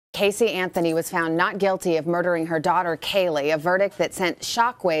Casey Anthony was found not guilty of murdering her daughter, Kaylee, a verdict that sent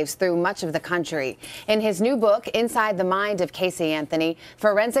shockwaves through much of the country. In his new book, Inside the Mind of Casey Anthony,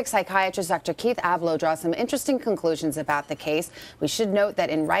 forensic psychiatrist Dr. Keith Ablow draws some interesting conclusions about the case. We should note that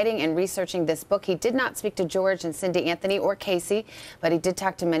in writing and researching this book, he did not speak to George and Cindy Anthony or Casey, but he did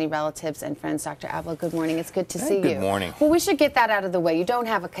talk to many relatives and friends. Dr. Ablow, good morning. It's good to see you. Good morning. Well, we should get that out of the way. You don't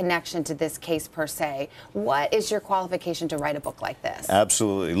have a connection to this case per se. What is your qualification to write a book like this?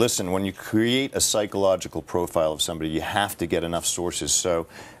 Absolutely. Listen, when you create a psychological profile of somebody, you have to get enough sources. So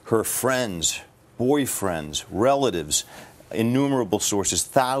her friends, boyfriends, relatives, innumerable sources,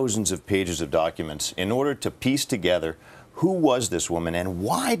 thousands of pages of documents in order to piece together who was this woman and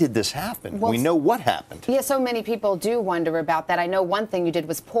why did this happen? Well, we know what happened. Yeah, so many people do wonder about that. I know one thing you did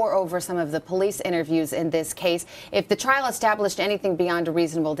was pour over some of the police interviews in this case. If the trial established anything beyond a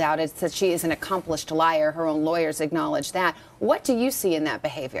reasonable doubt, it's that she is an accomplished liar. Her own lawyers acknowledge that. What do you see in that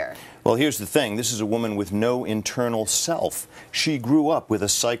behavior? Well, here's the thing. This is a woman with no internal self. She grew up with a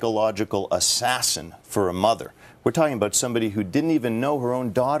psychological assassin for a mother. We're talking about somebody who didn't even know her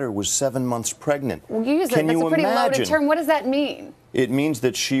own daughter was 7 months pregnant. Well, you use it. That's a pretty loaded term. What does that mean? It means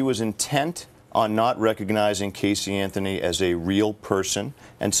that she was intent on not recognizing Casey Anthony as a real person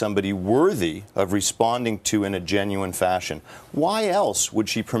and somebody worthy of responding to in a genuine fashion. Why else would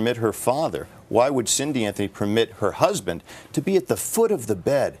she permit her father, why would Cindy Anthony permit her husband to be at the foot of the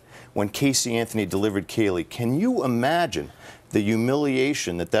bed when Casey Anthony delivered Kaylee? Can you imagine the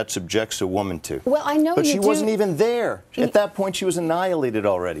humiliation that that subjects a woman to? Well, I know but you she wasn't even there. At that point, she was annihilated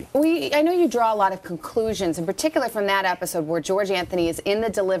already. I know you draw a lot of conclusions, in particular from that episode where George Anthony is in the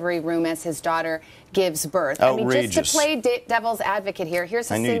delivery room as his daughter gives birth. Outrageous. I mean, just to play devil's advocate here,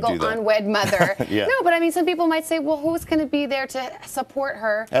 here's a single unwed mother. Yeah. No, but I mean, some people might say, well, who's going to be there to support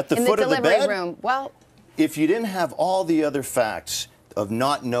her at the in foot the delivery of the bed? room? Well, if you didn't have all the other facts of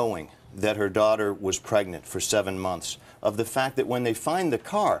not knowing that her daughter was pregnant for 7 months, of the fact that when they find the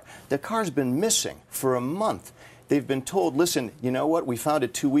car's been missing for a month. They've been told, listen, you know what, we found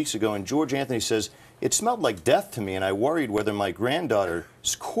it 2 weeks ago, and George Anthony says, it smelled like death to me, and I worried whether my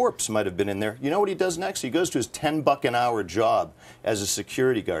granddaughter's corpse might have been in there. You know what he does next? He goes to his $10 an hour job as a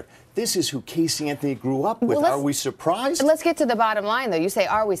security guard. This is who Casey Anthony grew up with. Are we surprised? Let's get to the bottom line, though. You say,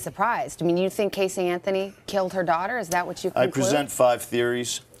 are we surprised? I mean, you think Casey Anthony killed her daughter? Is that what you conclude? I present 5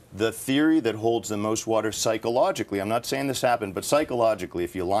 theories. The theory that holds the most water psychologically, I'm not saying this happened, but psychologically,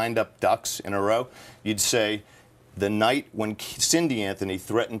 if you lined up ducks in a row, you'd say the night when Cindy Anthony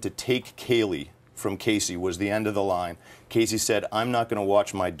threatened to take Kaylee from Casey was the end of the line. Casey said, I'm not going to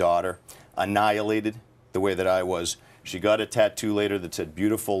watch my daughter annihilated the way that I was. She got a tattoo later that said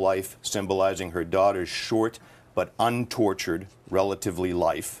beautiful life, symbolizing her daughter's short but untortured, relatively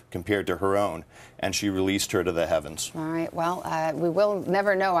life compared to her own, and she released her to the heavens. All right, well, we will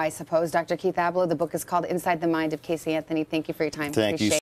never know, I suppose. Dr. Keith Ablow, the book is called Inside the Mind of Casey Anthony. Thank you for your time. Thank you.